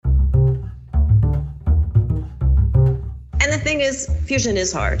thing is, fusion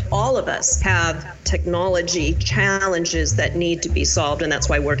is hard. All of us have technology challenges that need to be solved, and that's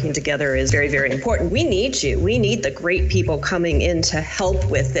why working together is very, very important. We need you. We need the great people coming in to help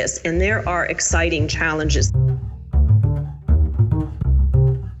with this, and there are exciting challenges.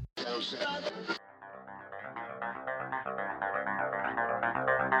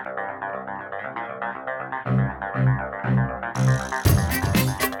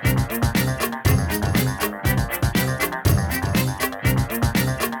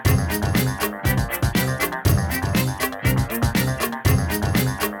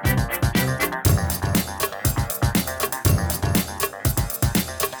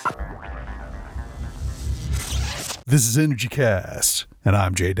 This is EnergyCast, and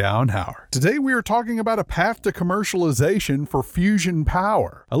I'm Jay Downhauer. Today we are talking about a path to commercialization for fusion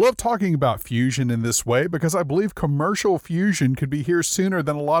power. I love talking about fusion in this way because I believe commercial fusion could be here sooner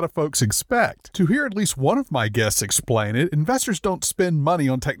than a lot of folks expect. To hear at least one of my guests explain it, investors don't spend money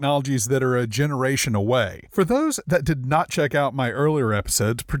on technologies that are a generation away. For those that did not check out my earlier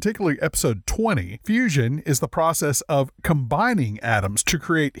episodes, particularly episode 20, fusion is the process of combining atoms to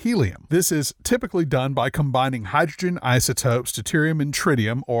create helium. This is typically done by combining hydrogen isotopes, deuterium and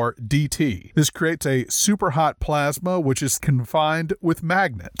tritium, or DT. This creates a superhot plasma which is confined with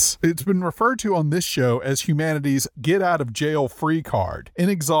magnets. It's been referred to on this show as humanity's get-out-of-jail-free card,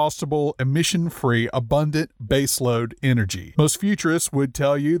 inexhaustible, emission-free, abundant baseload energy. Most futurists would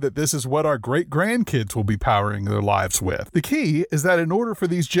tell you that this is what our great-grandkids will be powering their lives with. The key is that in order for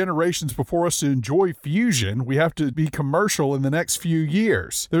these generations before us to enjoy fusion, we have to be commercial in the next few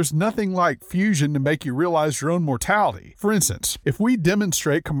years. There's nothing like fusion to make you realize your own mortality. For instance, if we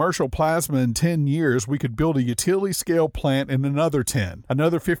demonstrate commercial plasma in 10 years, we could build a utility-scale plant in another 10.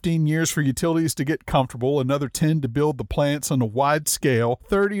 Another 15 years for utilities to get comfortable, another 10 to build the plants on a wide scale,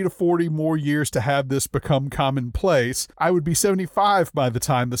 30 to 40 more years to have this become commonplace. I would be 75 by the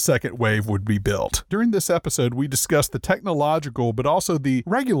time the second wave would be built. During this episode, we discussed the technological but also the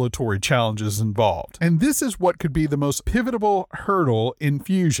regulatory challenges involved. And this is what could be the most pivotal hurdle in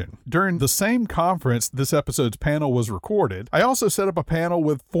fusion. During the same conference this episode's panel was recorded, I also set up a panel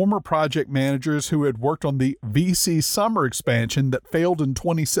with former project managers who had worked on the VC Summer expansion that failed in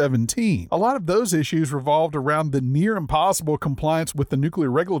 2017. A lot of those issues revolved around the near impossible compliance with the Nuclear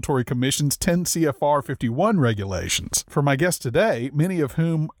Regulatory Commission's 10 CFR 51 regulations. For my guests today, many of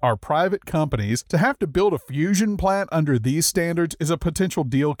whom are private companies, to have to build a fusion plant under these standards is a potential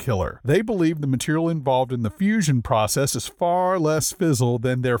deal killer. They believe the material involved in the fusion process is far less fizzle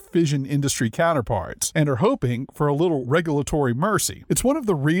than their fission industry counterparts, and are hoping for a little regulatory mercy. It's one of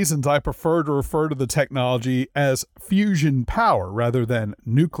the reasons I prefer to refer to the technology as fusion power rather than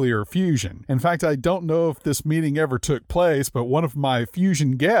nuclear fusion. In fact, I don't know if this meeting ever took place, but one of my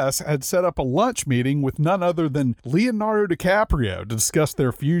fusion guests had set up a lunch meeting with none other than Leonardo DiCaprio to discuss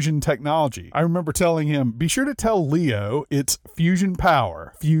their fusion technology. I remember telling him, be sure to tell Leo it's fusion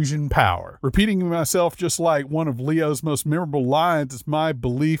power, fusion power. Repeating myself just like one of Leo's most memorable lines is my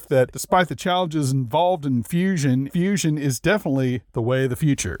belief that despite the challenges involved in fusion, fusion is definitely the way of the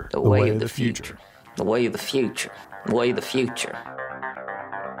future. The way of the future. The way of the future. The way of the future.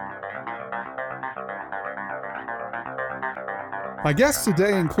 My guests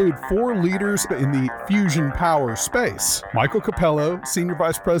today include 4 leaders in the fusion power space. Michael Capello, Senior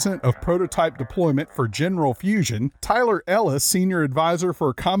Vice President of Prototype Deployment for General Fusion, Tyler Ellis, Senior Advisor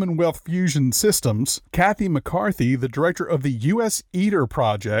for Commonwealth Fusion Systems, Kathy McCarthy, the Director of the U.S. ITER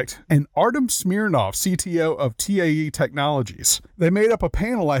Project, and Artem Smirnov, CTO of TAE Technologies. They made up a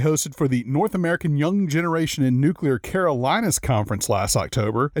panel I hosted for the North American Young Generation in Nuclear Carolinas Conference last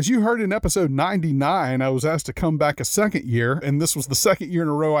October. As you heard in episode 99, I was asked to come back a second year, and this was the second year in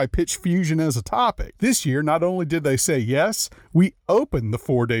a row I pitched fusion as a topic. This year, not only did they say yes, we opened the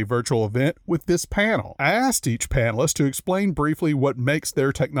 4-day virtual event with this panel. I asked each panelist to explain briefly what makes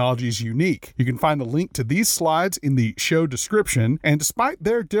their technologies unique. You can find a link to these slides in the show description, and despite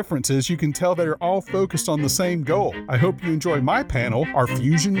their differences, you can tell they're all focused on the same goal. I hope you enjoy my panel, Our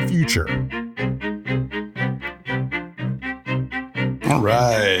Fusion Future. All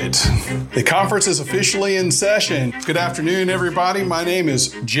right. The conference is officially in session. Good afternoon, everybody. My name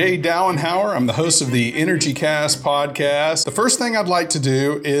is Jay Downhauer. I'm the host of the EnergyCast podcast. The first thing I'd like to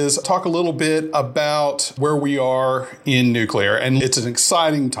do is talk a little bit about where we are in nuclear, and it's an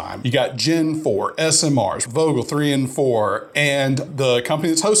exciting time. You got Gen 4, SMRs, Vogtle 3 and 4, and the company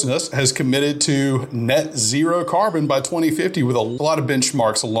that's hosting us has committed to net zero carbon by 2050 with a lot of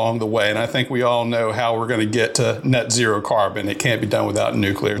benchmarks along the way, and I think we all know how we're going to get to net zero carbon. It can't be done done without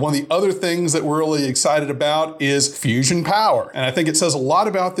nuclear. One of the other things that we're really excited about is fusion power. And I think it says a lot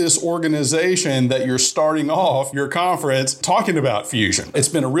about this organization that you're starting off your conference talking about fusion. It's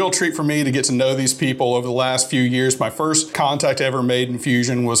been a real treat for me to get to know these people over the last few years. My first contact I ever made in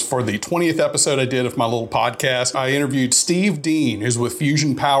fusion was for the 20th episode I did of my little podcast. I interviewed Steve Dean, who's with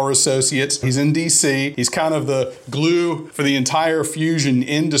Fusion Power Associates. He's in DC. He's kind of the glue for the entire fusion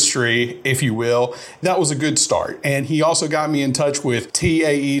industry, if you will. That was a good start. And he also got me in touch with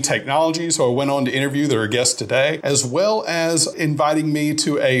TAE Technologies, who I went on to interview. They're a guest today, as well as inviting me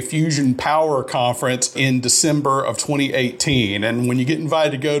to a Fusion Power conference in December of 2018. And when you get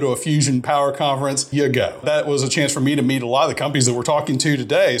invited to go to a Fusion Power conference, you go. That was a chance for me to meet a lot of the companies that we're talking to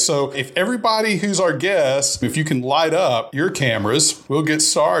today. So if everybody who's our guest, if you can light up your cameras, we'll get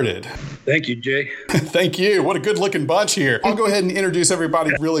started. Thank you, Jay. Thank you. What a good looking bunch here. I'll go ahead and introduce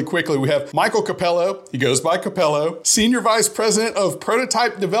everybody really quickly. We have Michael Capello. He goes by Capello, Senior Vice President of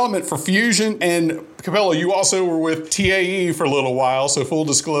Prototype Development for Fusion. And Capello, you also were with TAE for a little while, so full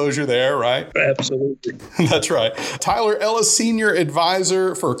disclosure there, right? Absolutely. That's right. Tyler Ellis, Senior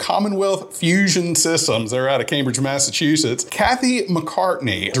Advisor for Commonwealth Fusion Systems. They're out of Cambridge, Massachusetts. Kathy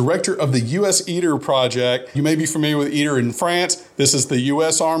McCartney, Director of the U.S. ITER project. You may be familiar with ITER in France. This is the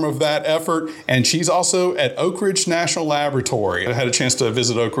U.S. arm of that effort, and she's also at Oak Ridge National Laboratory. I had a chance to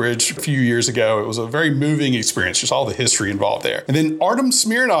visit Oak Ridge a few years ago. It was a very moving experience, just all the history involved there. And then Artem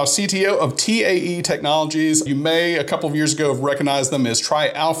Smirnov, CTO of TAE Technologies. You may, a couple of years ago, have recognized them as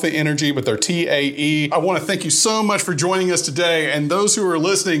Tri-Alpha Energy, but they're TAE. I want to thank you so much for joining us today. And those who are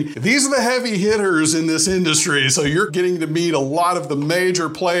listening, these are the heavy hitters in this industry. So you're getting to meet a lot of the major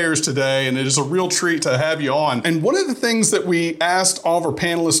players today, and it is a real treat to have you on. And one of the things that we asked all of our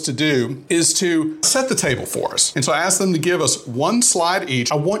panelists to do is to set the table for us. And so I asked them to give us one slide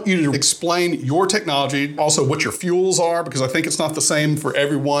each. I want you to explain your technology, also what your fuels are, because I think it's not the same for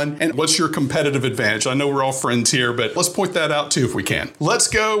everyone, and what's your competitive advantage. I know we're all friends here, but let's point that out too if we can. Let's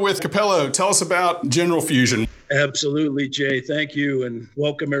go with Capello. Tell us about General Fusion. Absolutely, Jay. Thank you and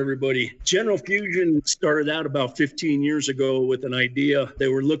welcome everybody. General Fusion started out about 15 years ago with an idea. They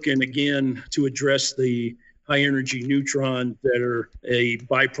were looking again to address the high energy neutrons that are a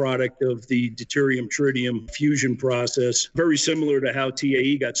byproduct of the deuterium-tritium fusion process. Very similar to how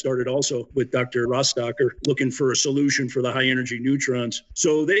TAE got started also with Dr. Rostocker, looking for a solution for the high energy neutrons.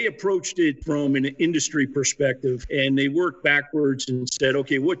 So they approached it from an industry perspective, and they worked backwards and said,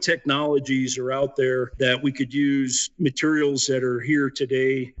 okay, what technologies are out there that we could use materials that are here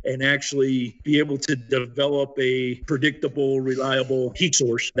today and actually be able to develop a predictable, reliable heat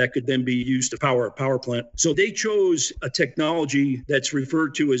source that could then be used to power a power plant. So they chose a technology that's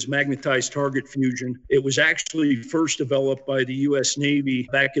referred to as magnetized target fusion. It was actually first developed by the U.S. Navy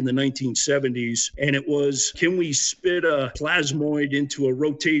back in the 1970s. And it was, can we spit a plasmoid into a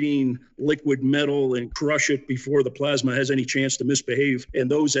rotating liquid metal and crush it before the plasma has any chance to misbehave?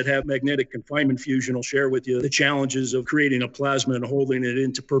 And those that have magnetic confinement fusion will share with you the challenges of creating a plasma and holding it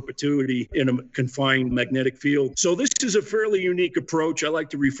into perpetuity in a confined magnetic field. So this is a fairly unique approach. I like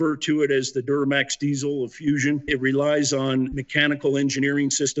to refer to it as the Duramax diesel of fusion. It relies on mechanical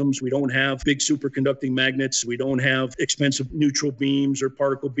engineering systems. We don't have big superconducting magnets. We don't have expensive neutral beams or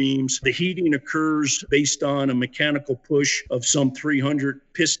particle beams. The heating occurs based on a mechanical push of some 300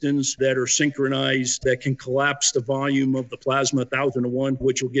 pistons that are synchronized that can collapse the volume of the plasma 1,000 to 1,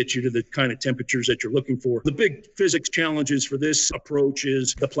 which will get you to the kind of temperatures that you're looking for. The big physics challenges for this approach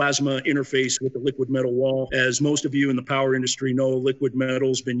is the plasma interface with the liquid metal wall. As most of you in the power industry know, liquid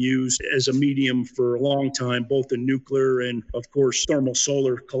metal's been used as a medium for a long time, both in nuclear and, of course, thermal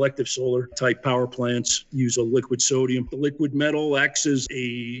solar, collective solar type power plants use a liquid sodium. The liquid metal acts as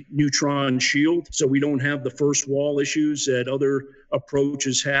a neutron shield, so we don't have the first wall issues that other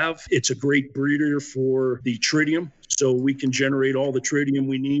approaches have. It's a great breeder for the tritium. So we can generate all the tritium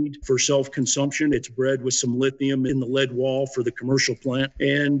we need for self-consumption. It's bred with some lithium in the lead wall for the commercial plant.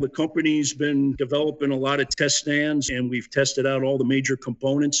 And the company's been developing a lot of test stands, and we've tested out all the major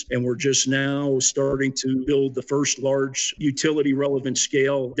components. And we're just now starting to build the first large utility relevant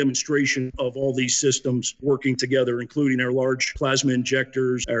scale demonstration of all these systems working together, including our large plasma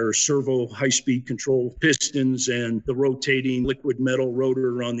injectors, our servo high-speed control pistons, and the rotating liquid metal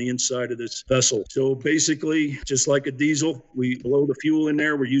rotor on the inside of this vessel. So basically, just like a a diesel. We blow the fuel in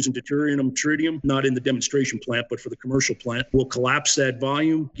there. We're using deuterium and tritium, not in the demonstration plant, but for the commercial plant. We'll collapse that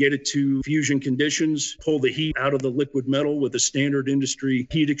volume, get it to fusion conditions, pull the heat out of the liquid metal with a standard industry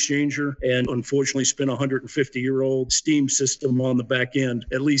heat exchanger, and unfortunately spin a 150-year-old steam system on the back end,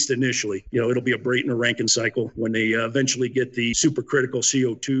 at least initially. It'll be a Brayton or Rankine cycle. When they eventually get the supercritical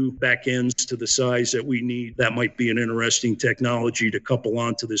CO2 back ends to the size that we need, that might be an interesting technology to couple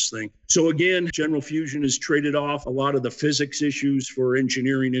onto this thing. So again, General Fusion has traded off a lot of the physics issues for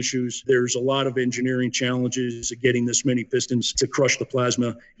engineering issues. There's a lot of engineering challenges of getting this many pistons to crush the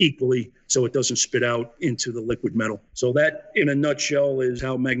plasma equally so it doesn't spit out into the liquid metal. So that, in a nutshell, is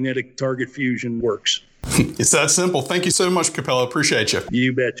how magnetic target fusion works. It's that simple. Thank you so much, Capella. Appreciate you.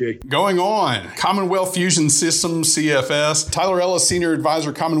 You bet, Jay. Going on, Commonwealth Fusion Systems, CFS. Tyler Ellis, Senior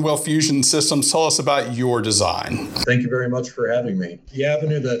Advisor, Commonwealth Fusion Systems. Tell us about your design. Thank you very much for having me. The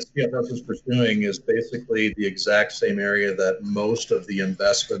avenue that CFS is pursuing is basically the exact same area that most of the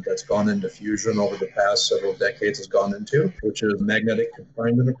investment that's gone into fusion over the past several decades has gone into, which is magnetic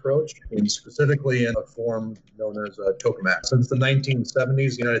confinement approach, and specifically in a form known as tokamak. Since the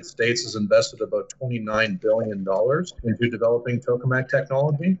 1970s, the United States has invested about $29 billion into developing tokamak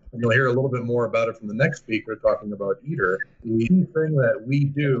technology. And you'll hear a little bit more about it from the next speaker talking about ITER. The key thing that we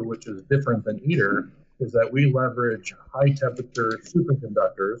do, which is different than ITER, is that we leverage high-temperature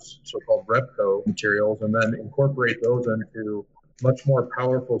superconductors, so-called REPCO materials, and then incorporate those into much more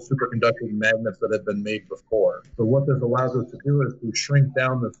powerful superconducting magnets that have been made before. So what this allows us to do is to shrink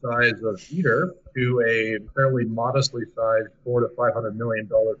down the size of ITER to a fairly modestly sized $400 to $500 million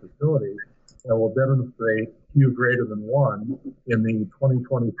facility, and will demonstrate Q greater than 1 in the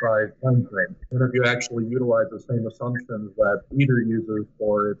 2025 timeframe. And if you actually utilize the same assumptions that ITER uses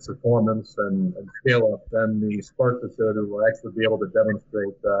for its performance and scale up, then the Spark facility will actually be able to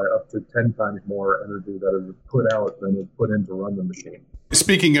demonstrate up to 10 times more energy that is put out than is put in to run the machine.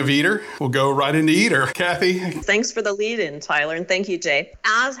 Speaking of ITER, we'll go right into ITER. Kathy? Thanks for the lead in, Tyler, and thank you, Jay.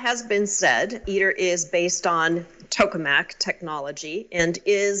 As has been said, ITER is based on tokamak technology and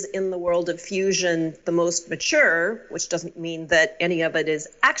is, in the world of fusion, the most mature, which doesn't mean that any of it is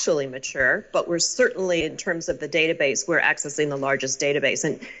actually mature, but we're certainly, in terms of the database, we're accessing the largest database.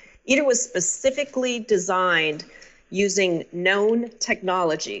 And ITER was specifically designed using known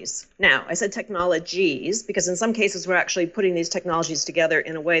technologies. Now, I said technologies because in some cases we're actually putting these technologies together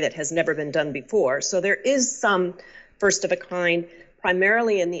in a way that has never been done before. So there is some first of a kind,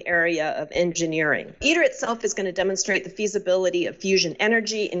 primarily in the area of engineering. ITER itself is going to demonstrate the feasibility of fusion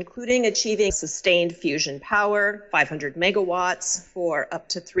energy, including achieving sustained fusion power, 500 megawatts for up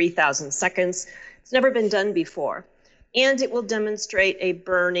to 3,000 seconds. It's never been done before. And it will demonstrate a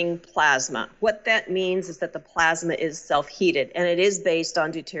burning plasma. What that means is that the plasma is self-heated, and it is based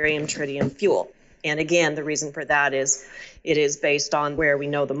on deuterium-tritium fuel. And again, the reason for that is it is based on where we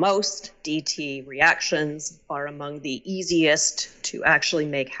know the most. DT reactions are among the easiest to actually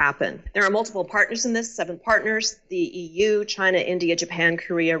make happen. There are multiple partners in this, 7 partners: the EU, China, India, Japan,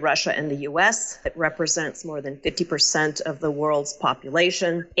 Korea, Russia, and the US. It represents more than 50% of the world's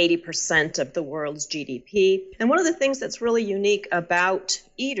population, 80% of the world's GDP. And one of the things that's really unique about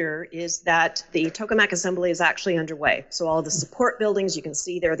ITER is that the tokamak assembly is actually underway. So all of the support buildings, you can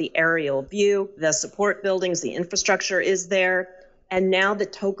see there the aerial view. The support buildings, the infrastructure is there. And now the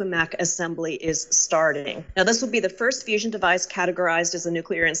tokamak assembly is starting. Now, this will be the first fusion device categorized as a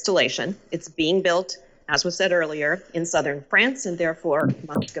nuclear installation. It's being built, as was said earlier, in southern France, and therefore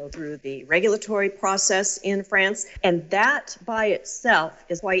must go through the regulatory process in France. And that by itself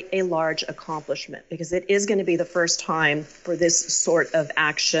is quite a large accomplishment because it is going to be the first time for this sort of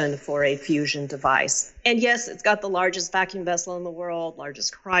action for a fusion device. And yes, it's got the largest vacuum vessel in the world,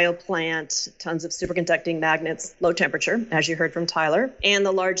 largest cryo plant, tons of superconducting magnets, low temperature, as you heard from Tyler, and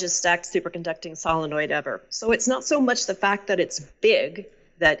the largest stacked superconducting solenoid ever. So it's not so much the fact that it's big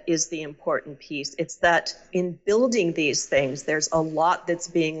that is the important piece. It's that in building these things, there's a lot that's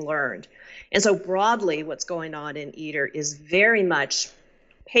being learned. And so broadly, what's going on in ITER is very much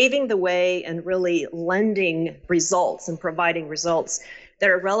paving the way and really lending results and providing results that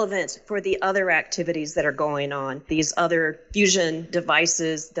are relevant for the other activities that are going on, these other fusion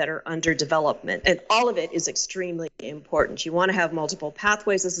devices that are under development. And all of it is extremely important. You want to have multiple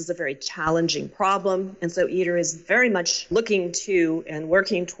pathways. This is a very challenging problem. And so ITER is very much looking to and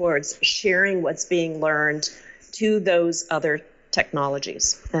working towards sharing what's being learned to those other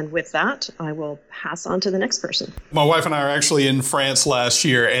technologies. And with that, I will pass on to the next person. My wife and I are actually in France last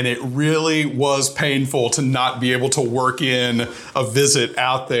year, and it really was painful to not be able to work in a visit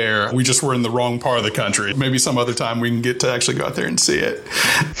out there. We just were in the wrong part of the country. Maybe some other time we can get to actually go out there and see it.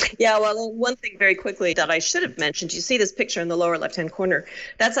 Yeah, well, one thing very quickly that I should have mentioned, you see this picture in the lower left-hand corner.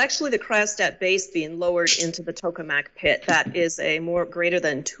 That's actually the cryostat base being lowered into the tokamak pit. That is a greater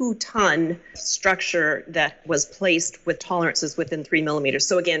than 2-ton structure that was placed with tolerances within 3 millimeters.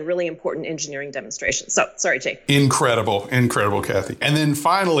 So again, really important engineering demonstration. So, sorry, Jay. Incredible, Kathy. And then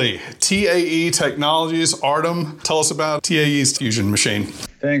finally, TAE Technologies. Artem, tell us about TAE's fusion machine.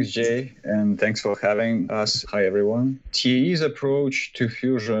 Thanks, Jay, and thanks for having us. Hi, everyone. TAE's approach to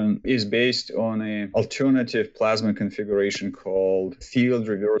fusion is based on an alternative plasma configuration called field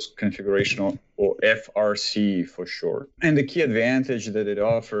reverse configuration, or FRC for short. And the key advantage that it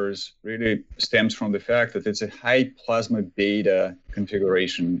offers really stems from the fact that it's a high plasma beta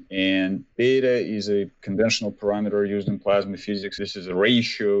configuration. And beta is a conventional parameter used in plasma physics. This is a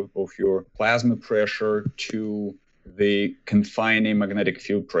ratio of your plasma pressure to the confining magnetic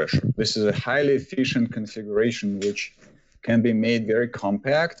field pressure. This is a highly efficient configuration which can be made very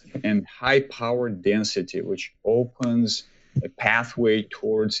compact and high power density, which opens a pathway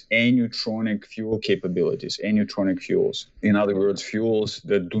towards aneutronic fuel capabilities, aneutronic fuels. In other words, fuels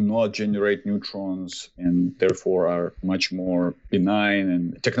that do not generate neutrons and therefore are much more benign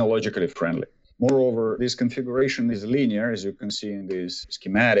and technologically friendly. Moreover, this configuration is linear, as you can see in this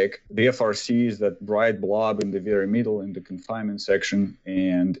schematic. The FRC is that bright blob in the very middle in the confinement section,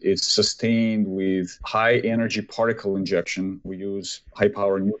 and it's sustained with high energy particle injection. We use high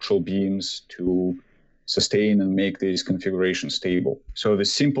power neutral beams to sustain and make this configuration stable. So the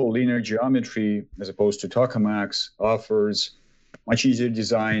simple linear geometry, as opposed to tokamaks, offers much easier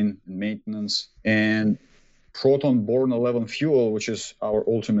design and maintenance. And Proton-borne 11 fuel, which is our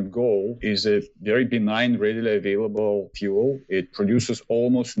ultimate goal, is a very benign, readily available fuel. It produces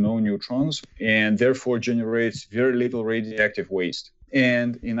almost no neutrons and therefore generates very little radioactive waste.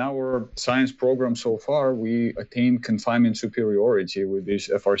 And in our science program so far, we attained confinement superiority with this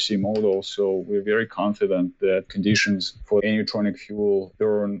FRC model. So we're very confident that conditions for aneutronic fuel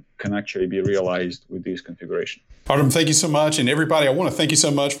burn can actually be realized with this configuration. Artem, thank you so much. And everybody, I want to thank you so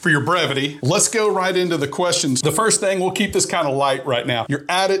much for your brevity. Let's go right into the questions. The first thing, we'll keep this kind of light right now. You're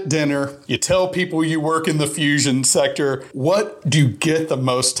at dinner. You tell people you work in the fusion sector. What do you get the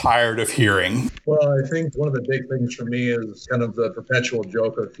most tired of hearing? Well, I think one of the big things for me is kind of the perpetual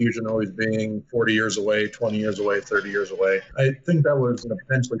joke of fusion always being 40 years away, 20 years away, 30 years away. I think that was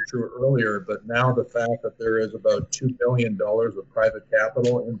potentially true earlier, but now the fact that there is about $2 billion of private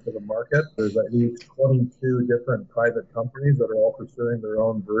capital into the market, there's at least 22 different private companies that are all pursuing their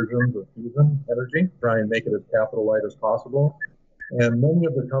own versions of fusion energy, try and make it as capital light as possible. And many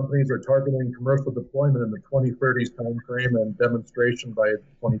of the companies are targeting commercial deployment in the 2030s timeframe and demonstration by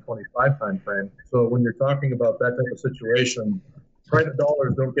 2025 timeframe. So when you're talking about that type of situation, private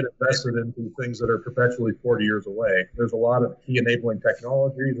dollars don't get invested into things that are perpetually 40 years away. There's a lot of key enabling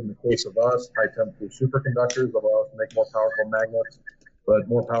technologies. In the case of us, high temperature superconductors allow us to make more powerful magnets, but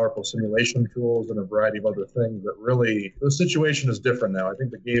more powerful simulation tools and a variety of other things that really, the situation is different now. I think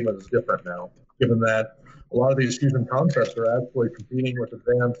the game is different now, given that a lot of these fusion concepts are actually competing with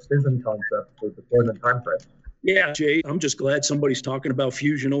advanced fission concepts for deployment timeframes. Yeah, Jay, I'm just glad somebody's talking about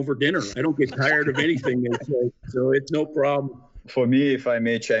fusion over dinner. I don't get tired of anything they say, so it's no problem. For me, if I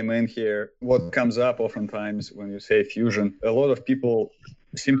may chime in here, what comes up oftentimes when you say fusion, a lot of people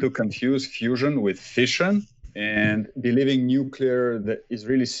seem to confuse fusion with fission and believing nuclear that is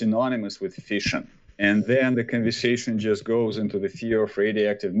really synonymous with fission. And then the conversation just goes into the fear of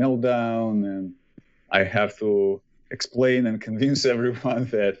radioactive meltdown. And I have to explain and convince everyone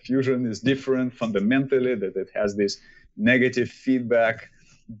that fusion is different fundamentally, that it has this negative feedback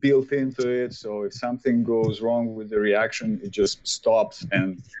built into it. So if something goes wrong with the reaction, it just stops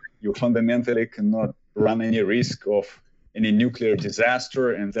and you fundamentally cannot run any risk of any nuclear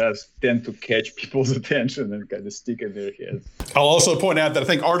disaster, and that's tend to catch people's attention and kind of stick in their heads. I'll also point out that I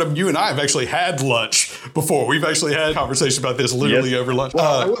think, Artem, you and I have actually had lunch before. We've actually had a conversation about this literally over lunch.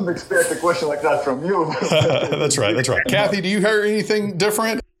 Well, I wouldn't expect a question like that from you. That's right. Kathy, do you hear anything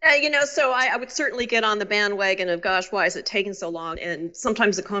different? So I would certainly get on the bandwagon of, gosh, why is it taking so long? And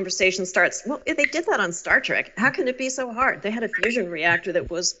sometimes the conversation starts, well, they did that on Star Trek. How can it be so hard? They had a fusion reactor that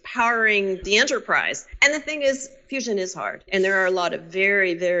was powering the Enterprise. And the thing is, fusion is hard. And there are a lot of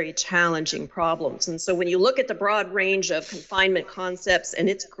very, very challenging problems. And so when you look at the broad range of confinement concepts, and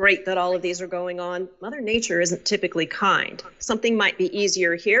it's great that all of these are going on, Mother Nature isn't typically kind. Something might be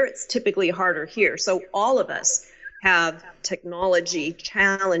easier here. It's typically harder here. So all of us have technology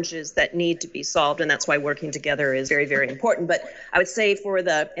challenges that need to be solved. And that's why working together is very, very important. But I would say for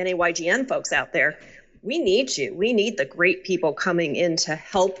the NAYGN folks out there, we need you. We need the great people coming in to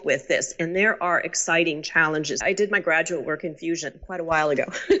help with this. And there are exciting challenges. I did my graduate work in fusion quite a while ago.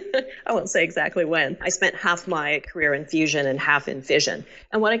 I won't say exactly when. I spent half my career in fusion and half in fission.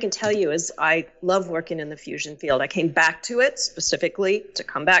 And what I can tell you is I love working in the fusion field. I came back to it specifically to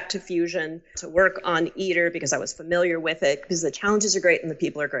come back to fusion, to work on ITER because I was familiar with it, because the challenges are great and the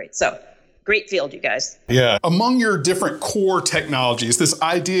people are great. So great field, you guys. Yeah. Among your different core technologies, this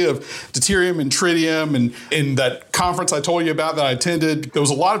idea of deuterium and tritium, and in that conference I told you about that I attended, there was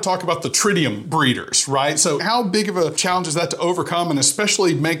a lot of talk about the tritium breeders, right? So how big of a challenge is that to overcome, and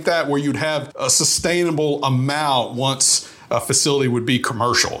especially make that where you'd have a sustainable amount once a facility would be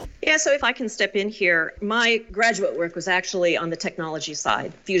commercial? Yeah, so if I can step in here, my graduate work was actually on the technology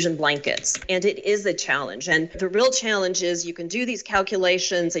side, fusion blankets, and it is a challenge. And the real challenge is you can do these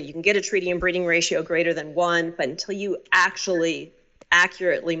calculations and you can get a tritium breeding ratio greater than 1, but until you actually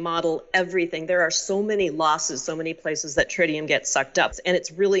accurately model everything, there are so many losses, so many places that tritium gets sucked up. And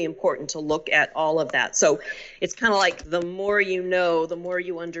it's really important to look at all of that. So it's kind of like the more you know, the more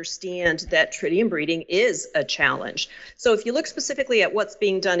you understand that tritium breeding is a challenge. So if you look specifically at what's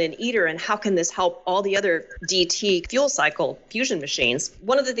being done in ITER and how can this help all the other DT fuel cycle fusion machines,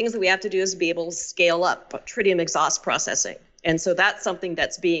 one of the things that we have to do is be able to scale up tritium exhaust processing. And so that's something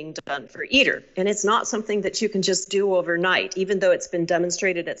that's being done for ITER. And it's not something that you can just do overnight, even though it's been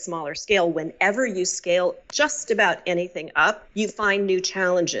demonstrated at smaller scale. Whenever you scale just about anything up, you find new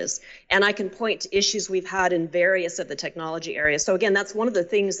challenges. And I can point to issues we've had in various of the technology areas. So again, that's one of the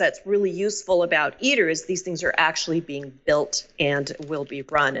things that's really useful about ITER is these things are actually being built and will be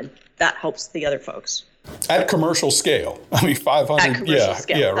run. And that helps the other folks. At commercial scale. I mean, 500. At commercial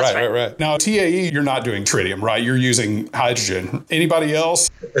scale. Yeah, right. Now, TAE, you're not doing tritium, right? You're using hydrogen. Anybody else?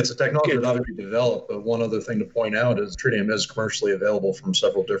 It's a technology that ought to be developed, but one other thing to point out is tritium is commercially available from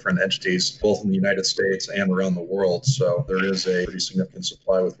several different entities, both in the United States and around the world. So there is a pretty significant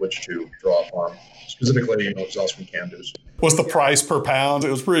supply with which to draw upon. Specifically, exhaust from CANDUs. What's the price per pound? It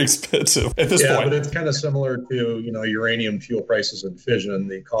was pretty expensive at this point. Yeah, but it's kind of similar to, uranium fuel prices in fission.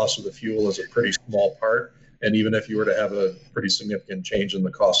 The cost of the fuel is a pretty small part. And even if you were to have a pretty significant change in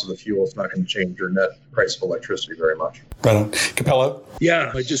the cost of the fuel, it's not going to change your net price of electricity very much. Right on. Capello?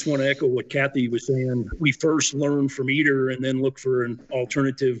 Yeah, I just want to echo what Kathy was saying. We first learned from ITER and then look for an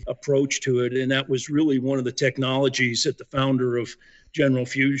alternative approach to it. And that was really one of the technologies that the founder of General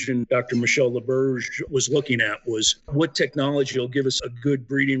Fusion, Dr. Michel Laberge, was looking at was what technology will give us a good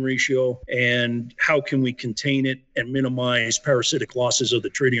breeding ratio and how can we contain it and minimize parasitic losses of the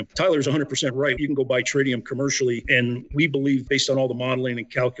tritium. Tyler's 100% right. You can go buy tritium commercially, and we believe based on all the modeling and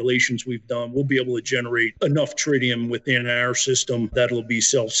calculations we've done, we'll be able to generate enough tritium within our system that'll be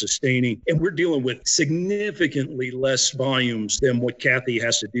self-sustaining. And we're dealing with significantly less volumes than what Kathy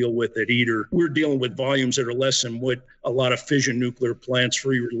has to deal with at ITER. We're dealing with volumes that are less than what a lot of fission nuclear plants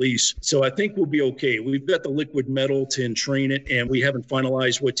free release. So I think we'll be okay. We've got the liquid metal to entrain it, and we haven't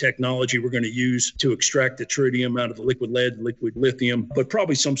finalized what technology we're going to use to extract the tritium out of the liquid lead, liquid lithium, but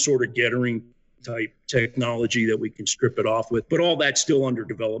probably some sort of gettering type technology that we can strip it off with. But all that's still under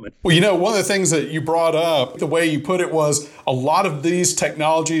development. Well, one of the things that you brought up, the way you put it was a lot of these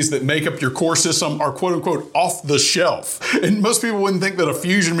technologies that make up your core system are quote unquote off the shelf. And most people wouldn't think that a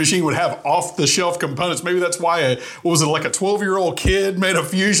fusion machine would have off the shelf components. Maybe that's why like a 12-year-old kid made a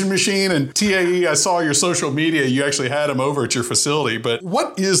fusion machine. And TAE, I saw your social media, you actually had them over at your facility. But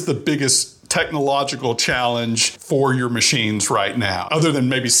what is the biggest technological challenge for your machines right now, other than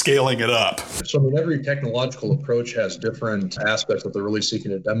maybe scaling it up? So, every technological approach has different aspects that they're really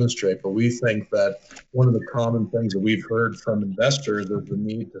seeking to demonstrate, but we think that one of the common things that we've heard from investors is the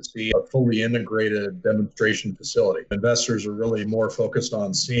need to see a fully integrated demonstration facility. Investors are really more focused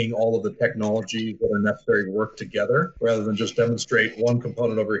on seeing all of the technologies that are necessary to work together, rather than just demonstrate one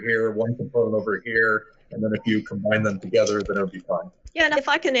component over here, one component over here, and then if you combine them together, then it'll be fine. Yeah, and if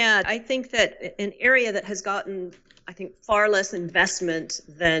I can add, I think that an area that has gotten, far less investment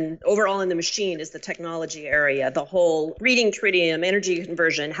than overall in the machine is the technology area, the whole breeding tritium, energy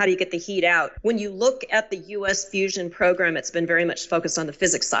conversion, how do you get the heat out? When you look at the U.S. fusion program, it's been very much focused on the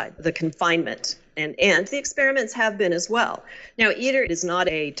physics side, the confinement. And the experiments have been as well. Now, ITER is not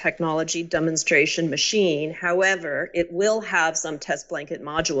a technology demonstration machine. However, it will have some test blanket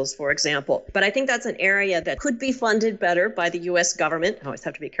modules, for example. But I think that's an area that could be funded better by the U.S. government. I always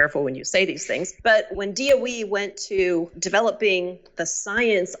have to be careful when you say these things. But when DOE went to developing the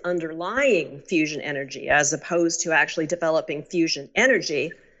science underlying fusion energy, as opposed to actually developing fusion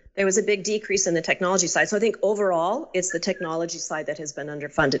energy, there was a big decrease in the technology side. So I think overall, it's the technology side that has been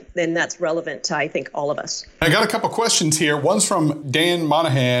underfunded. And that's relevant to, I think, all of us. I got a couple questions here. One's from Dan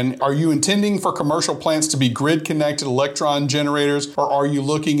Monahan. Are you intending for commercial plants to be grid-connected electron generators, or are you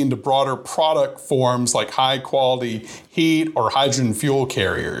looking into broader product forms like high-quality heat or hydrogen fuel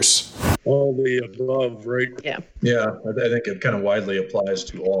carriers? All the above, right? Yeah. Yeah, I think it kind of widely applies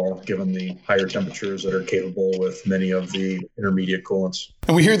to all, given the higher temperatures that are capable with many of the intermediate coolants.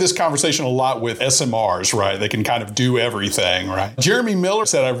 And we hear this conversation a lot with SMRs, right? They can kind of do everything, right? Jeremy Miller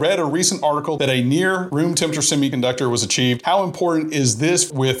said, I read a recent article that a near room temperature semiconductor was achieved. How important is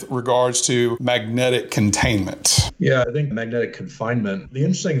this with regards to magnetic containment? Yeah, I think magnetic confinement. The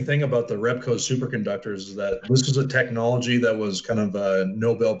interesting thing about the Rebco superconductors is that this is a technology that was kind of a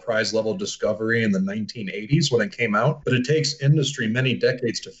Nobel Prize level discovery in the 1980s when it came out, but it takes industry many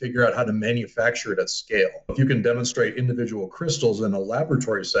decades to figure out how to manufacture it at scale. If you can demonstrate individual crystals in a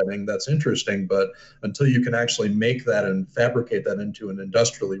laboratory setting, that's interesting, but until you can actually make that and fabricate that into an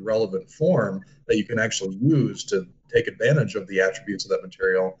industrially relevant form that you can actually use to take advantage of the attributes of that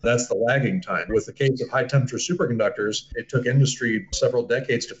material, that's the lagging time. With the case of high temperature superconductors, it took industry several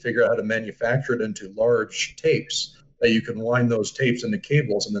decades to figure out how to manufacture it into large tapes that you can wind those tapes into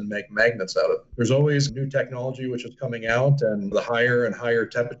cables and then make magnets out of. There's always new technology which is coming out, and the higher and higher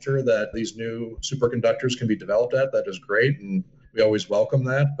temperature that these new superconductors can be developed at, that is great, and we always welcome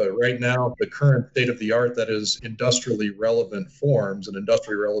that. But right now, the current state of the art that is industrially relevant forms and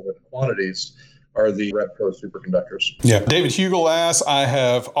industrially relevant quantities are the Rebco superconductors. Yeah. David Hugel asks, I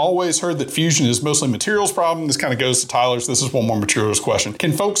have always heard that fusion is mostly a materials problem. This kind of goes to Tyler's. This is one more materials question.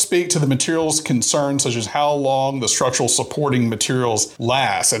 Can folks speak to the materials concerns, such as how long the structural supporting materials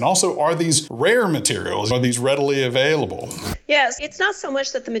last? And also, are these rare materials? Are these readily available? Yes, it's not so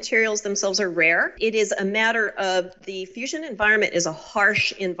much that the materials themselves are rare. It is a matter of the fusion environment is a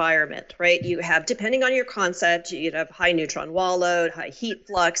harsh environment, right? You have, depending on your concept, you have high neutron wall load, high heat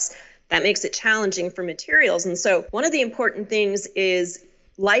flux. That makes it challenging for materials. And so one of the important things is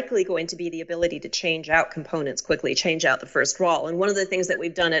likely going to be the ability to change out components quickly, change out the first wall. And one of the things that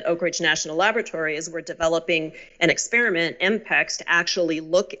we've done at Oak Ridge National Laboratory is we're developing an experiment, MPEX, to actually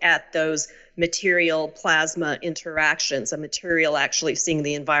look at those material plasma interactions, a material actually seeing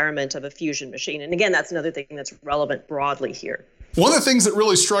the environment of a fusion machine. And again, that's another thing that's relevant broadly here. One of the things that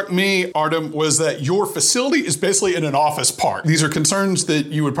really struck me, Artem, was that your facility is basically in an office park. These are concerns that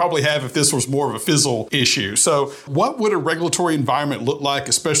you would probably have if this was more of a fizzle issue. So what would a regulatory environment look like,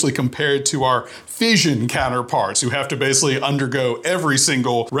 especially compared to our fission counterparts who have to basically undergo every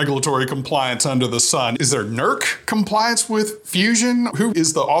single regulatory compliance under the sun? Is there NERC compliance with fusion? Who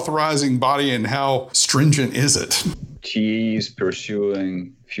is the authorizing body and how stringent is it? TE is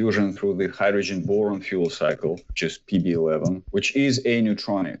pursuing fusion through the hydrogen boron fuel cycle, which is PB11, which is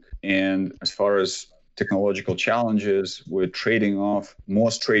aneutronic. And as far as technological challenges, we're trading off more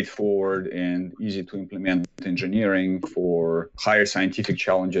straightforward and easy to implement engineering for higher scientific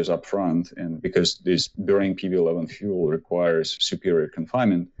challenges up front. And because this burning PB11 fuel requires superior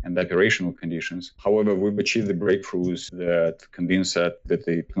confinement and operational conditions. However, we've achieved the breakthroughs that convince us that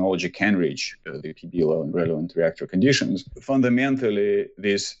the technology can reach the PB11 relevant reactor conditions. Fundamentally,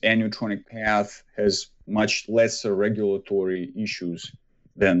 this aneutronic path has much lesser regulatory issues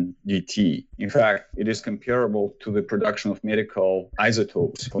than DT. In fact, it is comparable to the production of medical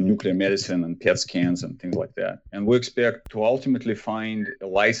isotopes for nuclear medicine and PET scans and things like that. And we expect to ultimately find a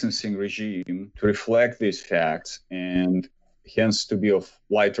licensing regime to reflect these facts and hence to be of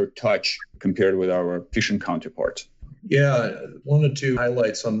lighter touch compared with our fission counterparts. Yeah, wanted to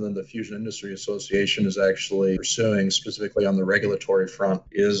highlight something the Fusion Industry Association is actually pursuing specifically on the regulatory front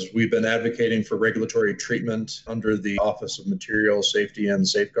is we've been advocating for regulatory treatment under the Office of Material Safety and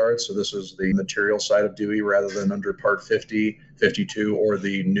Safeguards. So this is the material side of DOE rather than under Part 50, 52, or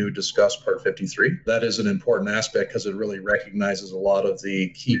the new discussed Part 53. That is an important aspect because it really recognizes a lot of the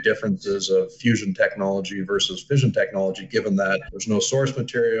key differences of fusion technology versus fission technology, given that there's no source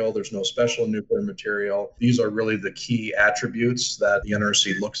material, there's no special nuclear material. These are really the key attributes that the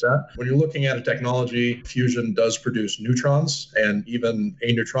NRC looks at. When you're looking at a technology, fusion does produce neutrons, and even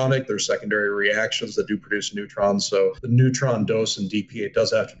aneutronic, there's secondary reactions that do produce neutrons. So the neutron dose in DP8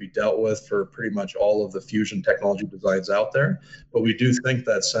 does have to be dealt with for pretty much all of the fusion technology designs out there. But we do think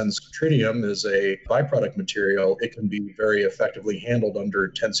that since tritium is a byproduct material, it can be very effectively handled under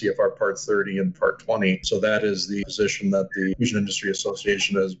 10 CFR Part 30 and Part 20. So that is the position that the Fusion Industry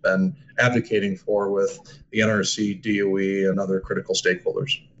Association has been advocating for with the NRC, DOE, and other critical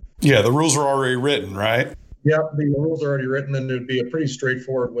stakeholders. Yeah, the rules are already written, right? Yeah, the rules are already written, and it would be a pretty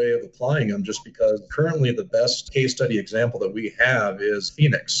straightforward way of applying them, just because currently the best case study example that we have is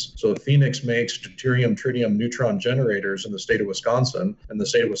Phoenix. So Phoenix makes deuterium, tritium, neutron generators in the state of Wisconsin, and the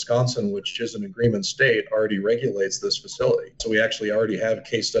state of Wisconsin, which is an agreement state, already regulates this facility. So we actually already have a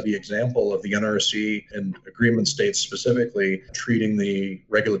case study example of the NRC and agreement states specifically treating the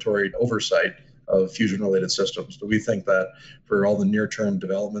regulatory oversight of fusion-related systems. So we think that for all the near-term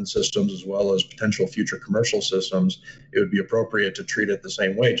development systems, as well as potential future commercial systems, it would be appropriate to treat it the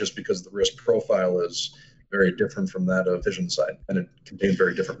same way, just because the risk profile is very different from that of fission side, and it contains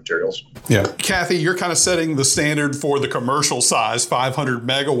very different materials. Yeah. Kathy, you're kind of setting the standard for the commercial size, 500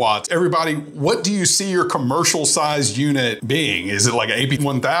 megawatts. Everybody, what do you see your commercial size unit being? Is it like an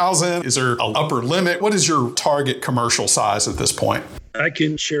AP1000? Is there an upper limit? What is your target commercial size at this point? I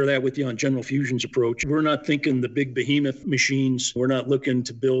can share that with you on General Fusion's approach. We're not thinking the big behemoth machines. We're not looking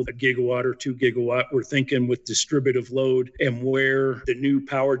to build a gigawatt or 2 gigawatt. We're thinking with distributive load and where the new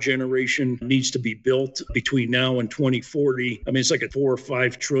power generation needs to be built between now and 2040. I mean, it's like a $4 or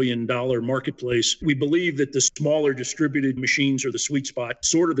 $5 trillion marketplace. We believe that the smaller distributed machines are the sweet spot,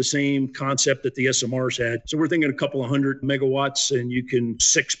 sort of the same concept that the SMRs had. So we're thinking a couple of 100 megawatts, and you can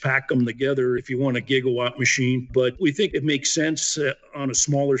 6-pack them together if you want a gigawatt machine. But we think it makes sense on a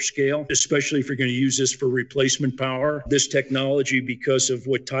smaller scale, especially if you're going to use this for replacement power. This technology, because of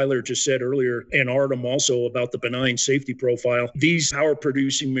what Tyler just said earlier, and Artem also about the benign safety profile, these power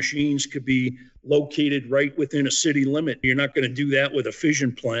producing machines could be located right within a city limit. You're not going to do that with a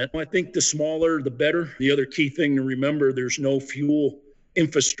fission plant. I think the smaller, the better. The other key thing to remember, there's no fuel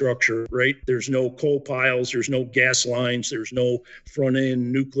infrastructure, right? There's no coal piles, there's no gas lines, there's no front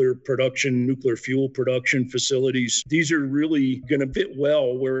end nuclear production, nuclear fuel production facilities. These are really going to fit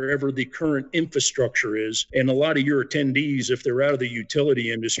well wherever the current infrastructure is. And a lot of your attendees, if they're out of the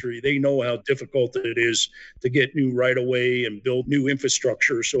utility industry, they know how difficult it is to get new right of way and build new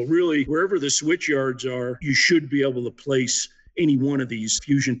infrastructure. So really, wherever the switch yards are, you should be able to place any one of these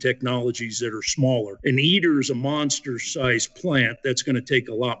fusion technologies that are smaller. An ITER is a monster-sized plant that's going to take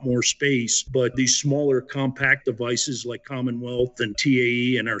a lot more space, but these smaller compact devices like Commonwealth and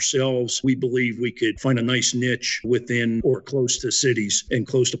TAE and ourselves, we believe we could find a nice niche within or close to cities and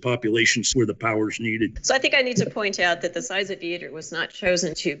close to populations where the power is needed. So I think I need to point out that the size of ITER was not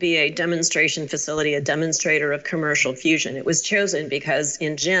chosen to be a demonstration facility, a demonstrator of commercial fusion. It was chosen because,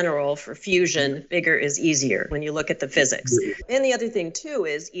 in general, for fusion, bigger is easier when you look at the physics. And the other thing, too,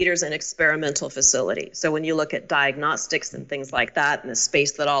 is ITER's an experimental facility. So when you look at diagnostics and things like that and the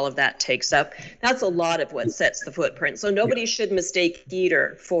space that all of that takes up, that's a lot of what sets the footprint. So nobody should mistake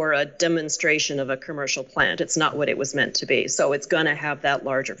ITER for a demonstration of a commercial plant. It's not what it was meant to be. So it's going to have that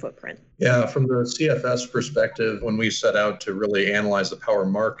larger footprint. Yeah, from the CFS perspective, when we set out to really analyze the power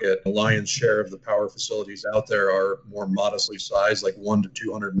market, the lion's share of the power facilities out there are more modestly sized, like 1 to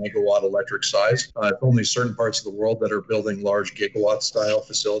 200 megawatt electric size. It's only certain parts of the world that are building large gigawatt style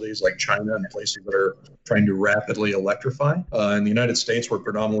facilities like China and places that are trying to rapidly electrify. In the United States, we're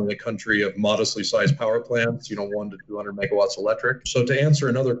predominantly a country of modestly sized power plants, 1 to 200 megawatts electric. So to answer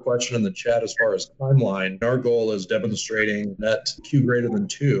another question in the chat as far as timeline, our goal is demonstrating net Q greater than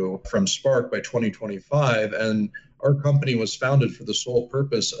 2 from Spark by 2025. And our company was founded for the sole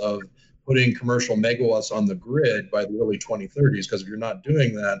purpose of putting commercial megawatts on the grid by the early 2030s, because if you're not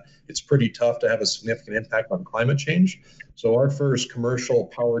doing that, it's pretty tough to have a significant impact on climate change. So our first commercial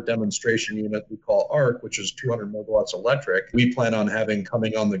power demonstration unit we call ARC, which is 200 megawatts electric, we plan on having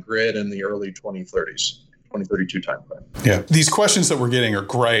coming on the grid in the early 2030s. 2032 timeframe. Yeah. These questions that we're getting are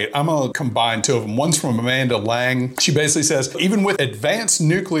great. I'm going to combine two of them. One's from Amanda Lang. She basically says, even with advanced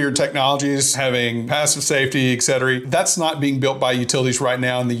nuclear technologies having passive safety, et cetera, that's not being built by utilities right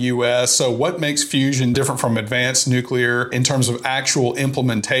now in the U.S. So what makes fusion different from advanced nuclear in terms of actual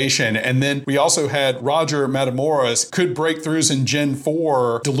implementation? And then we also had Roger Matamoros, could breakthroughs in Gen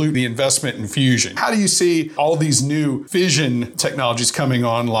 4 dilute the investment in fusion? How do you see all these new fission technologies coming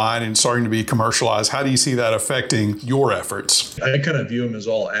online and starting to be commercialized? How do you see that affecting your efforts? I kind of view them as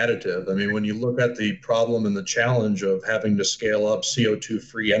all additive. I mean, when you look at the problem and the challenge of having to scale up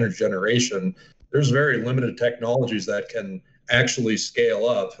CO2-free energy generation, there's very limited technologies that can actually scale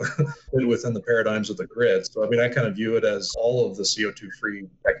up within the paradigms of the grid. So, I mean, I kind of view it as all of the CO2-free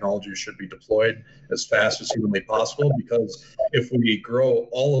technologies should be deployed as fast as humanly possible, because if we grow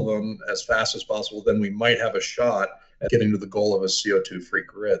all of them as fast as possible, then we might have a shot at getting to the goal of a CO2-free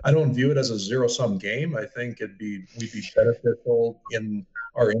grid. I don't view it as a zero-sum game. I think we'd be beneficial in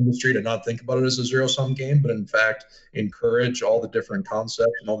our industry to not think about it as a zero-sum game, but in fact encourage all the different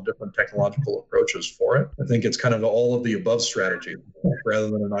concepts and all the different technological approaches for it. I think it's kind of all of the above strategy rather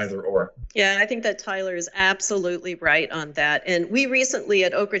than an either or. Yeah, I think that Tyler is absolutely right on that. And we recently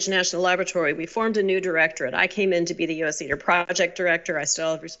at Oak Ridge National Laboratory, we formed a new directorate. I came in to be the U.S. ITER project director. I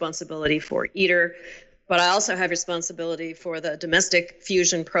still have responsibility for ITER, but I also have responsibility for the domestic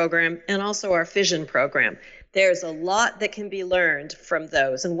fusion program and also our fission program. There's a lot that can be learned from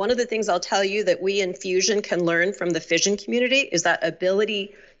those. And one of the things I'll tell you that we in fusion can learn from the fission community is that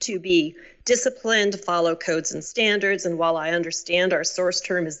ability to be disciplined, follow codes and standards. And while I understand our source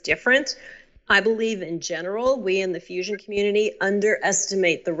term is different, I believe in general, we in the fusion community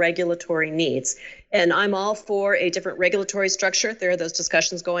underestimate the regulatory needs. And I'm all for a different regulatory structure. There are those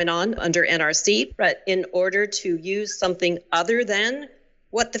discussions going on under NRC. But in order to use something other than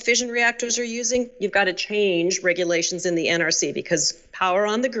what the fission reactors are using, you've got to change regulations in the NRC because power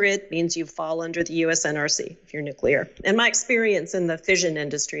on the grid means you fall under the US NRC if you're nuclear. And my experience in the fission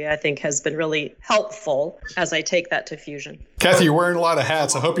industry, I think, has been really helpful as I take that to fusion. Kathy, you're wearing a lot of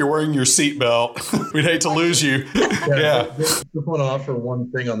hats. I hope you're wearing your seatbelt. We'd hate to lose you. Yeah. I just want to offer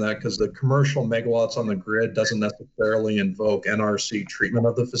one thing on that because the commercial megawatts on the grid doesn't necessarily invoke NRC treatment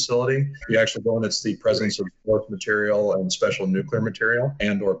of the facility. You actually go and it's the presence of source material and special nuclear material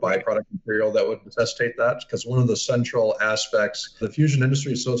and or byproduct material that would necessitate that. Because one of the central aspects, the Fusion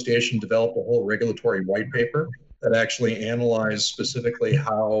Industry Association developed a whole regulatory white paper that actually analyzed specifically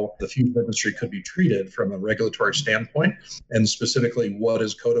how the fusion industry could be treated from a regulatory standpoint, and specifically what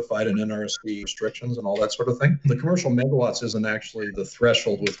is codified in NRC restrictions and all that sort of thing. The commercial megawatts isn't actually the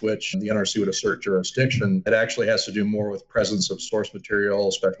threshold with which the NRC would assert jurisdiction. It actually has to do more with presence of source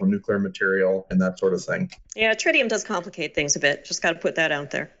material, special nuclear material, and that sort of thing. Yeah, tritium does complicate things a bit. Just got to put that out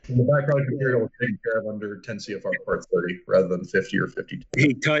there. And the byproduct material is taken care of under 10 CFR Part 30 rather than 50 or 52.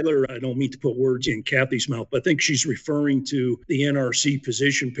 Hey, Tyler, I don't mean to put words in Kathy's mouth, but I think she's referring to the NRC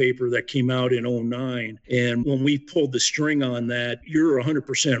position paper that came out in 2009. And when we pulled the string on that, you're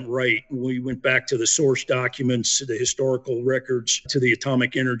 100% right. We went back to the source documents, to the historical records, to the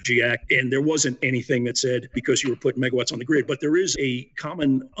Atomic Energy Act, and there wasn't anything that said because you were putting megawatts on the grid. But there is a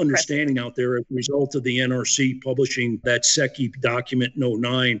common understanding out there as a result of the NRC publishing that SECI document in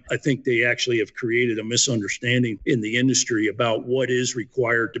 2009. I think they actually have created a misunderstanding in the industry about what is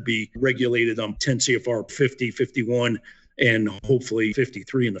required to be regulated on 10 CFR 50, 51, and hopefully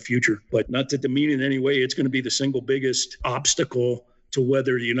 53 in the future. But not to demean in any way, it's going to be the single biggest obstacle to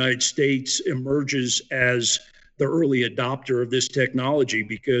whether the United States emerges as the early adopter of this technology,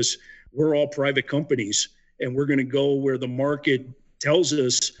 because we're all private companies and we're going to go where the market tells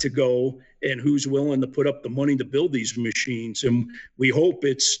us to go and who's willing to put up the money to build these machines. And we hope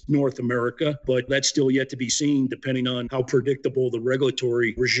it's North America, but that's still yet to be seen depending on how predictable the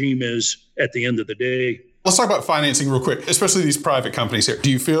regulatory regime is at the end of the day. Let's talk about financing real quick, especially these private companies here.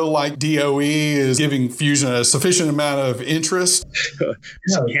 Do you feel like DOE is giving fusion a sufficient amount of interest?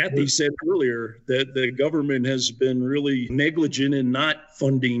 Kathy said earlier that the government has been really negligent in not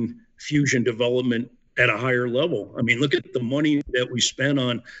funding fusion development at a higher level. I mean, look at the money that we spent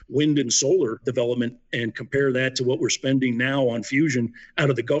on wind and solar development and compare that to what we're spending now on fusion out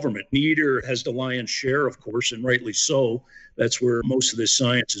of the government. ITER has the lion's share, of course, and rightly so. That's where most of this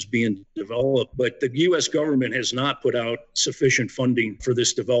science is being developed. But the U.S. government has not put out sufficient funding for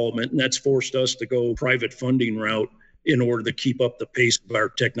this development, and that's forced us to go private funding route in order to keep up the pace of our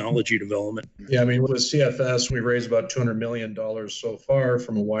technology development. Yeah, I mean, with CFS, we raised about $200 million so far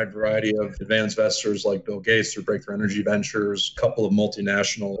from a wide variety of advanced investors like Bill Gates through Breakthrough Energy Ventures, a couple of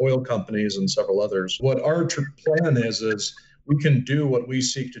multinational oil companies, and several others. What our plan is we can do what we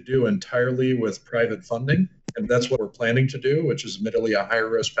seek to do entirely with private funding. And that's what we're planning to do, which is admittedly a higher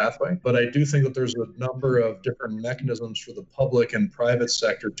risk pathway. But I do think that there's a number of different mechanisms for the public and private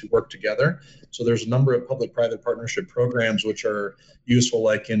sector to work together. So there's a number of public-private partnership programs which are useful,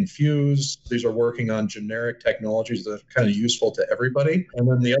 like Infuse. These are working on generic technologies that are kind of useful to everybody. And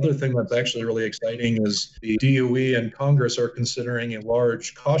then the other thing that's actually really exciting is the DOE and Congress are considering a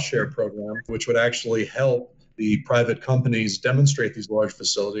large cost share program, which would actually help the private companies demonstrate these large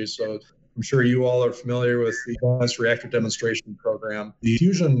facilities. So I'm sure you all are familiar with the Advanced Reactor Demonstration Program. The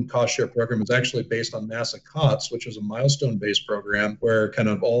Fusion Cost Share Program is actually based on NASA COTS, which is a milestone-based program where kind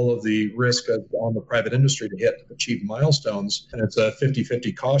of all of the risk is on the private industry to achieve milestones. And it's a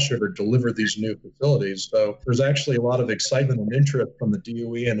 50-50 cost share to deliver these new facilities. So there's actually a lot of excitement and interest from the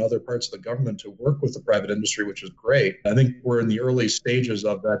DOE and other parts of the government to work with the private industry, which is great. I think we're in the early stages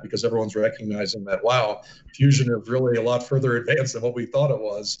of that because everyone's recognizing that, wow, fusion is really a lot further advanced than what we thought it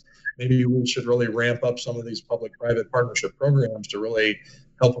was. Maybe we should really ramp up some of these public-private partnership programs to really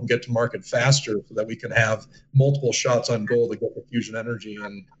help them get to market faster so that we can have multiple shots on goal to get the fusion energy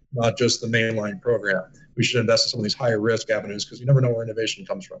and not just the mainline program. We should invest in some of these higher risk avenues because you never know where innovation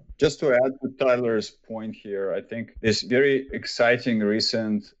comes from. Just to add to Tyler's point here, I think there's very exciting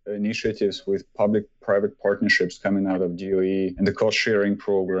recent initiatives with public-private partnerships coming out of DOE and the cost-sharing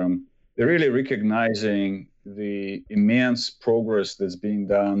program. They're really recognizing the immense progress that's being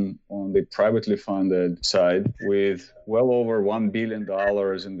done on the privately funded side with well over $1 billion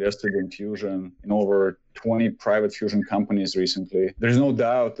invested in fusion in over 20 private fusion companies recently. There's no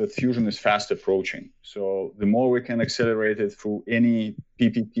doubt that fusion is fast approaching. So the more we can accelerate it through any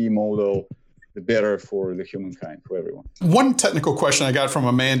PPP model, the better for the humankind, for everyone. One technical question I got from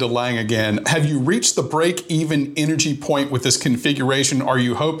Amanda Lang again. Have you reached the break-even energy point with this configuration? Are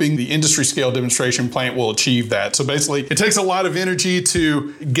you hoping the industry-scale demonstration plant will achieve that? So basically, it takes a lot of energy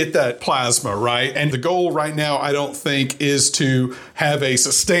to get that plasma, right? And the goal right now, I don't think, is to have a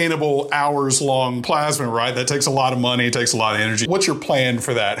sustainable hours-long plasma, right? That takes a lot of money. It takes a lot of energy. What's your plan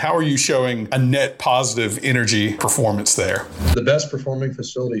for that? How are you showing a net positive energy performance there? The best performing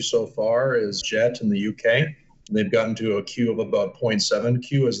facility so far is JET in the UK. They've gotten to a Q of about 0.7.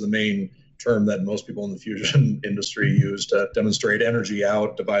 Q is the main term that most people in the fusion industry use to demonstrate energy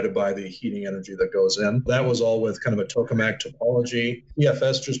out divided by the heating energy that goes in. That was all with kind of a tokamak topology.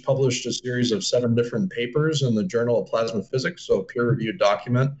 EFS just published a series of 7 different papers in the Journal of Plasma Physics, so a peer-reviewed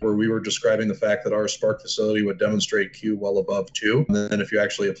document where we were describing the fact that our Spark facility would demonstrate Q well above 2. And then if you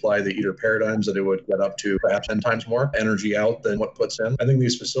actually apply the ITER paradigms, that it would get up to perhaps 10 times more energy out than what puts in. I think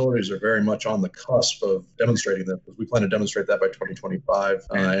these facilities are very much on the cusp of demonstrating that, because we plan to demonstrate that by 2025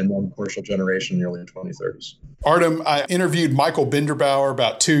 and then commercial generation in the early 2030s. Artem, I interviewed Michael Binderbauer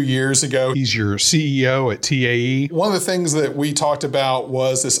about 2 years ago. He's your CEO at TAE. One of the things that we talked about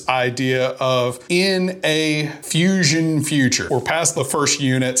was this idea of in a fusion future. We're past the first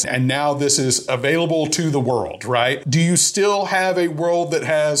units, and now this is available to the world, right? Do you still have a world that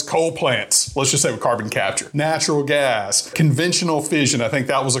has coal plants, let's just say with carbon capture, natural gas, conventional fission? I think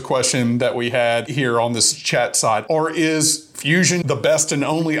that was a question that we had here on this chat side. Or is fusion the best and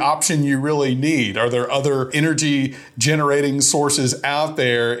only option you really need? Are there other energy generating sources out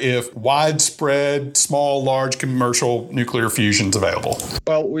there if widespread, small, large commercial nuclear fusion's available?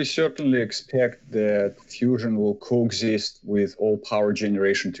 Well, we certainly expect that fusion will coexist with all power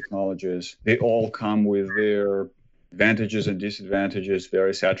generation technologies. They all come with their advantages and disadvantages,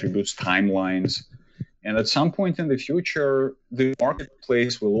 various attributes, timelines. And at some point in the future, the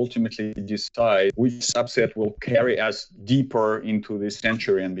marketplace will ultimately decide which subset will carry us deeper into this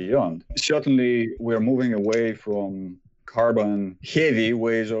century and beyond. Certainly, we're moving away from carbon-heavy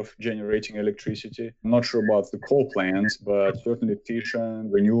ways of generating electricity. I'm not sure about the coal plants, but certainly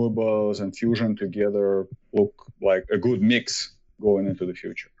fission, renewables, and fusion together look like a good mix going into the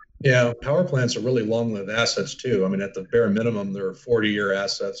future. Yeah, power plants are really long-lived assets too. I mean, at the bare minimum, they're 40-year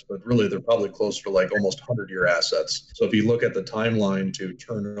assets, but really they're probably closer to like almost 100-year assets. So if you look at the timeline to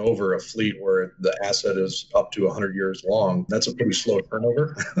turn over a fleet where the asset is up to 100 years long, that's a pretty slow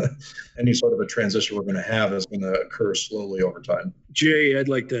turnover. Any sort of a transition we're going to have is going to occur slowly over time. Jay, I'd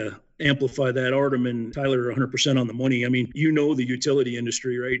like to amplify that. Artem and Tyler are 100% on the money. I mean, you know the utility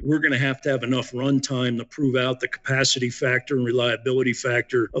industry, right? We're going to have enough runtime to prove out the capacity factor and reliability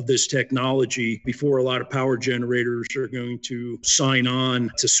factor of this technology before a lot of power generators are going to sign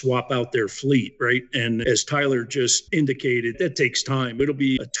on to swap out their fleet, right? And as Tyler just indicated, that takes time. It'll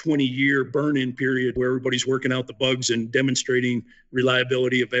be a 20-year burn-in period where everybody's working out the bugs and demonstrating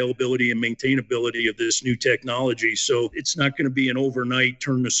reliability, availability, and maintainability of this new technology. So it's not going to be an overnight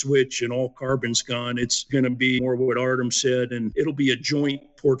turn the switch and all carbon's gone. It's going to be more what Artem said, and it'll be a joint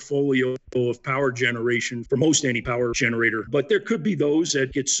portfolio of power generation for most any power generator. But there could be those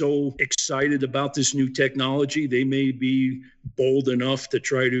that get so excited about this new technology, they may be bold enough to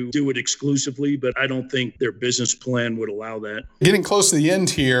try to do it exclusively, but I don't think their business plan would allow that. Getting close to the end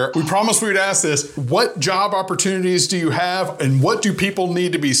here, we promised we would ask this. What job opportunities do you have, and what do people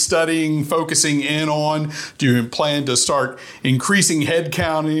need to be studying, focusing in on? Do you plan to start increasing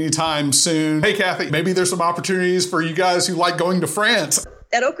headcount anytime soon? Hey, Kathy, maybe there's some opportunities for you guys who like going to France.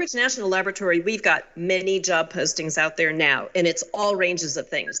 At Oak Ridge National Laboratory, we've got many job postings out there now, and it's all ranges of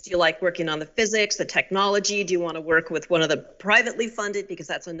things. Do you like working on the physics, the technology? Do you want to work with one of the privately funded, because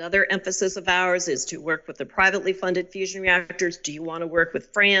that's another emphasis of ours, is to work with the privately funded fusion reactors? Do you want to work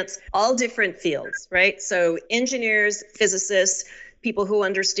with France? All different fields, right? So engineers, physicists, people who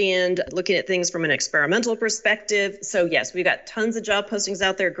understand looking at things from an experimental perspective. So yes, we've got tons of job postings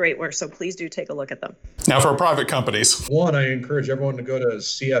out there, great work. So please do take a look at them. Now for private companies. One, I encourage everyone to go to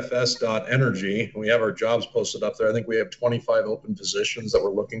cfs.energy. We have our jobs posted up there. I think we have 25 open positions that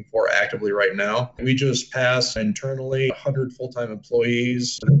we're looking for actively right now. We just passed internally 100 full-time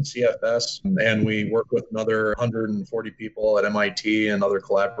employees in CFS, and we work with another 140 people at MIT and other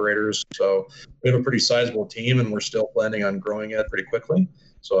collaborators. So we have a pretty sizable team, and we're still planning on growing it pretty quickly.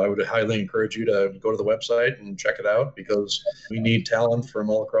 So I would highly encourage you to go to the website and check it out, because we need talent from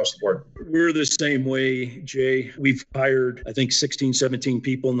all across the board. We're the same way, Jay. We've hired, I think, 16, 17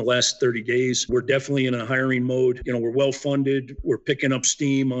 people in the last 30 days. We're definitely in a hiring mode. We're well funded. We're picking up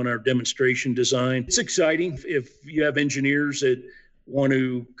steam on our demonstration design. It's exciting if you have engineers that want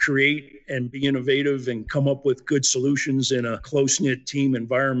to create and be innovative and come up with good solutions in a close-knit team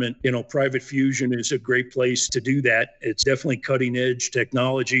environment. Private Fusion is a great place to do that. It's definitely cutting-edge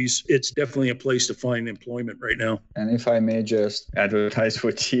technologies. It's definitely a place to find employment right now. And if I may just advertise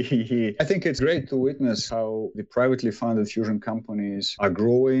for TEE, I think it's great to witness how the privately funded fusion companies are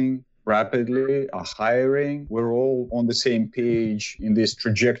growing rapidly, are hiring. We're all on the same page in this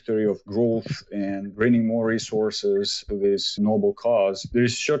trajectory of growth and bringing more resources to this noble cause. There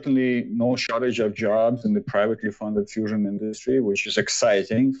is certainly no shortage of jobs in the privately funded fusion industry, which is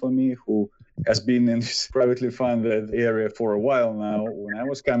exciting for me, who has been in this privately funded area for a while now. When I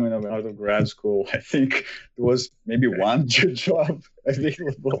was coming out of grad school, I think there was maybe one job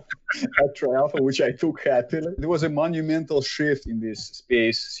available at Trialpha, which I took happily. There was a monumental shift in this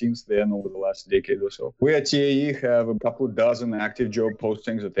space since then over the last decade or so. We at TAE have a couple of dozen active job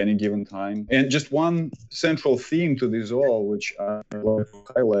postings at any given time. And just one central theme to this all, which I love to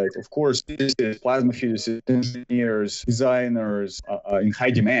highlight, of course, this is plasma physicists, engineers, designers in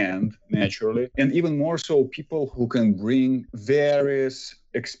high demand, naturally. And even more so, people who can bring various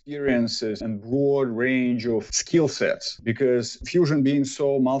experiences and broad range of skill sets, because fusion being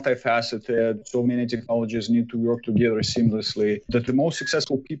so multifaceted, so many technologies need to work together seamlessly, that the most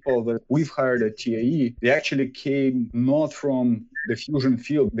successful people that we've hired at TAE, they actually came not from the fusion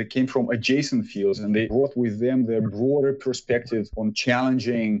field, they came from adjacent fields, and they brought with them their broader perspective on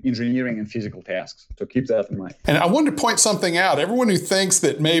challenging engineering and physical tasks. So keep that in mind. And I wanted to point something out. Everyone who thinks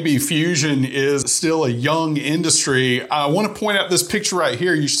that maybe fusion is still a young industry, I want to point out this picture right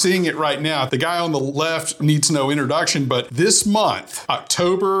here. You're seeing it right now. The guy on the left needs no introduction, but this month,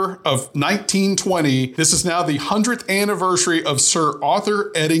 October of 1920, this is now the 100th anniversary of Sir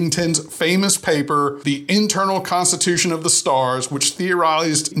Arthur Eddington's famous paper, The Internal Constitution of the Stars, which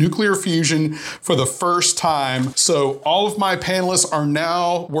theorized nuclear fusion for the first time. So all of my panelists are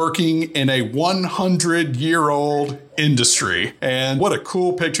now working in a 100-year-old industry. And what a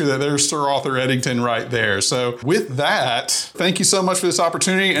cool picture that there's Sir Arthur Eddington right there. So with that, thank you so much for this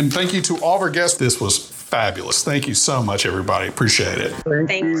opportunity. And thank you to all of our guests. This was fabulous. Thank you so much, everybody. Appreciate it.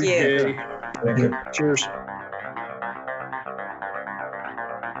 Thank you. Jay. Thank you. Cheers.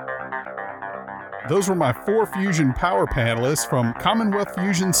 Those were my 4 fusion power panelists from Commonwealth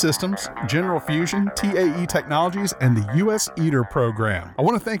Fusion Systems, General Fusion, TAE Technologies, and the U.S. ITER program. I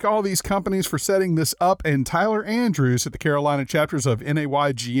want to thank all these companies for setting this up, and Tyler Andrews at the Carolina chapters of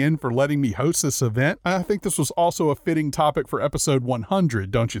NAYGN for letting me host this event. I think this was also a fitting topic for episode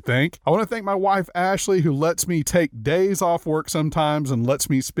 100, don't you think? I want to thank my wife, Ashley, who lets me take days off work sometimes and lets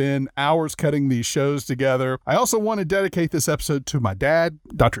me spend hours cutting these shows together. I also want to dedicate this episode to my dad,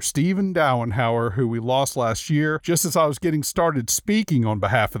 Dr. Stephen Dauenhauer, who we lost last year. Just as I was getting started speaking on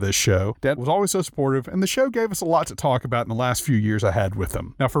behalf of this show, Dad was always so supportive, and the show gave us a lot to talk about in the last few years I had with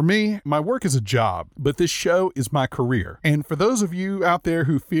him. Now, for me, my work is a job, but this show is my career. And for those of you out there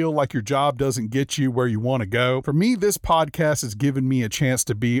who feel like your job doesn't get you where you want to go, for me, this podcast has given me a chance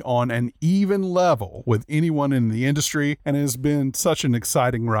to be on an even level with anyone in the industry, and it has been such an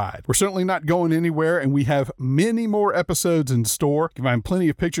exciting ride. We're certainly not going anywhere, and we have many more episodes in store. You can find plenty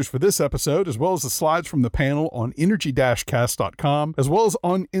of pictures for this episode, as well as the slides from the panel on energy-cast.com, as well as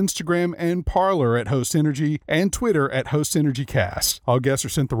on Instagram and Parler at Host Energy and Twitter at Host Energy Cast. All guests are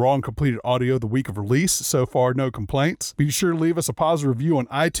sent the raw and completed audio the week of release. So far, no complaints. Be sure to leave us a positive review on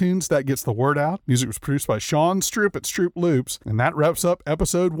iTunes. That gets the word out. Music was produced by Sean Stroop at Stroop Loops, and that wraps up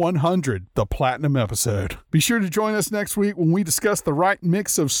episode 100, the Platinum episode. Be sure to join us next week when we discuss the right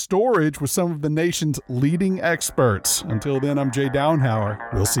mix of storage with some of the nation's leading experts. Until then, I'm Jay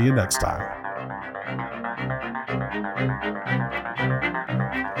Dauenhauer. We'll see you next time.